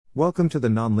Welcome to the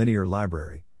Nonlinear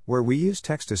Library, where we use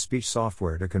text-to-speech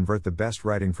software to convert the best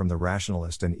writing from the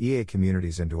rationalist and EA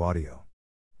communities into audio.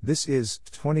 This is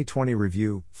 2020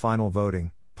 Review, Final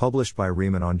Voting, published by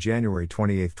Raemon on January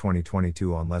 28,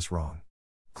 2022 on Less Wrong.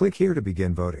 Click here to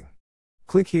begin voting.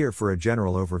 Click here for a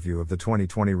general overview of the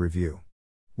 2020 review.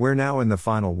 We're now in the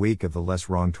final week of the Less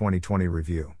Wrong 2020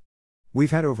 review.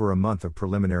 We've had over a month of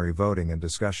preliminary voting and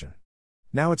discussion.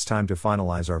 Now it's time to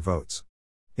finalize our votes.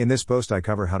 In this post I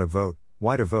cover how to vote,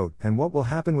 why to vote, and what will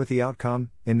happen with the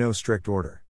outcome, in no strict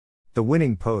order. The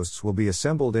winning posts will be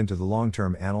assembled into the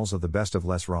long-term annals of the best of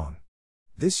Less Wrong.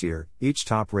 This year, each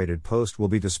top-rated post will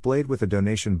be displayed with a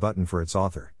donation button for its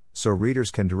author, so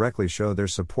readers can directly show their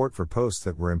support for posts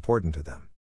that were important to them.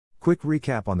 Quick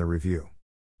recap on the review.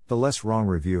 The Less Wrong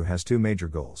review has two major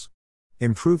goals.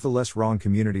 Improve the Less Wrong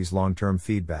community's long-term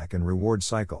feedback and reward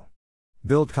cycle.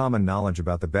 Build common knowledge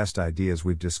about the best ideas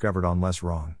we've discovered on Less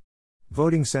Wrong.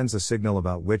 Voting sends a signal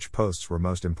about which posts were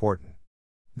most important.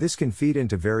 This can feed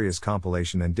into various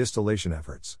compilation and distillation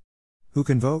efforts. Who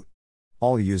can vote?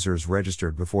 All users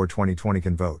registered before 2020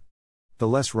 can vote. The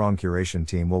Less Wrong curation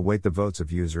team will weight the votes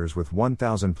of users with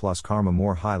 1,000 plus karma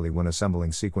more highly when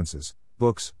assembling sequences,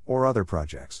 books, or other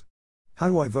projects. How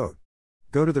do I vote?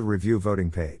 Go to the review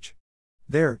voting page.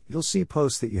 There, you'll see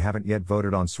posts that you haven't yet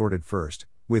voted on sorted first,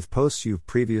 with posts you've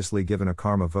previously given a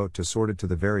karma vote to sorted to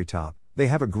the very top. They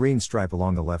have a green stripe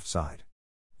along the left side.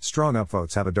 Strong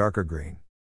upvotes have a darker green.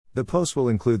 The post will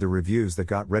include the reviews that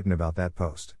got written about that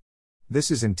post. This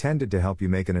is intended to help you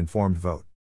make an informed vote.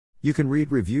 You can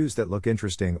read reviews that look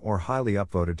interesting or highly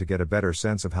upvoted to get a better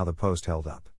sense of how the post held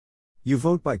up. You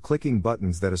vote by clicking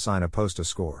buttons that assign a post a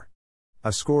score.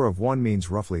 A score of 1 means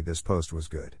roughly this post was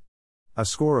good. A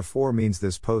score of 4 means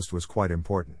this post was quite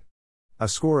important. A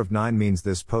score of 9 means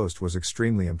this post was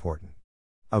extremely important.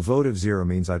 A vote of 0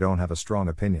 means I don't have a strong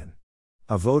opinion.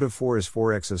 A vote of 4 is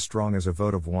 4x as strong as a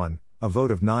vote of 1, a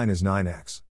vote of 9 is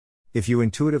 9x. If you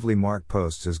intuitively mark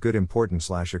posts as good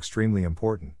important/extremely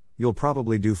important, you'll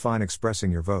probably do fine expressing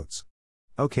your votes.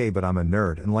 Okay, but I'm a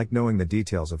nerd and like knowing the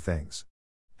details of things.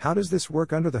 How does this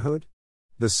work under the hood?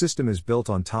 The system is built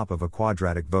on top of a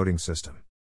quadratic voting system.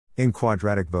 In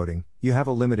quadratic voting, you have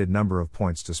a limited number of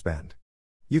points to spend.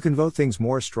 You can vote things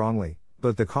more strongly,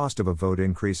 but the cost of a vote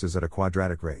increases at a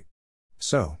quadratic rate.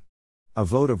 So, a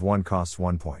vote of 1 costs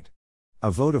 1 point.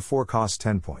 A vote of 4 costs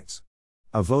 10 points.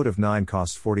 A vote of 9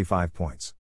 costs 45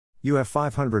 points. You have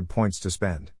 500 points to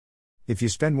spend. If you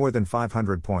spend more than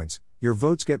 500 points, your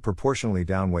votes get proportionally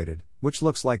downweighted, which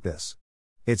looks like this.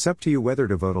 It's up to you whether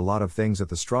to vote a lot of things at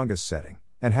the strongest setting,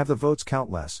 and have the votes count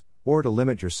less, or to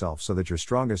limit yourself so that your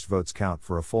strongest votes count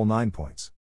for a full 9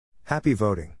 points. Happy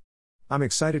voting! I'm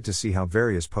excited to see how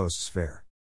various posts fare.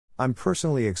 I'm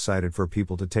personally excited for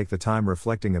people to take the time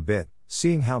reflecting a bit,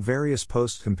 seeing how various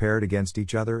posts compared against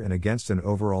each other and against an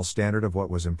overall standard of what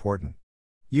was important.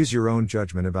 Use your own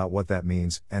judgment about what that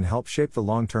means, and help shape the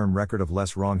long-term record of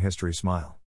Less Wrong history.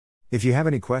 Smile. If you have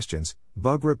any questions,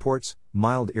 bug reports,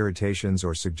 mild irritations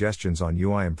or suggestions on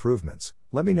UI improvements,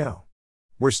 let me know.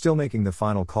 We're still making the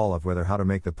final call of how to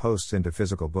make the posts into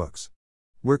physical books.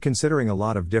 We're considering a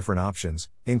lot of different options,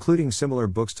 including similar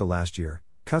books to last year,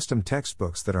 custom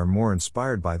textbooks that are more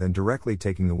inspired by than directly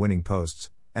taking the winning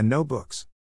posts, and no books.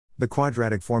 The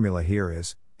quadratic formula here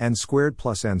is n squared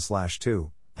plus n/2,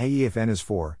 i.e. if n is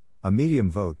 4, a medium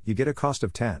vote, you get a cost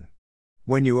of 10.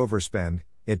 When you overspend,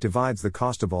 it divides the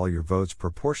cost of all your votes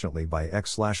proportionately by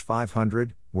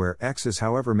x/500, where x is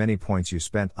however many points you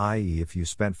spent, i.e. if you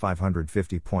spent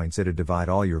 550 points it'd divide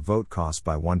all your vote costs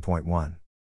by 1.1.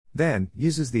 Then,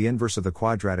 uses the inverse of the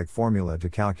quadratic formula to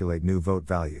calculate new vote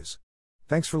values.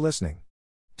 Thanks for listening.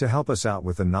 To help us out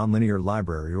with the Nonlinear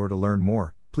Library or to learn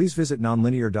more, please visit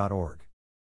nonlinear.org.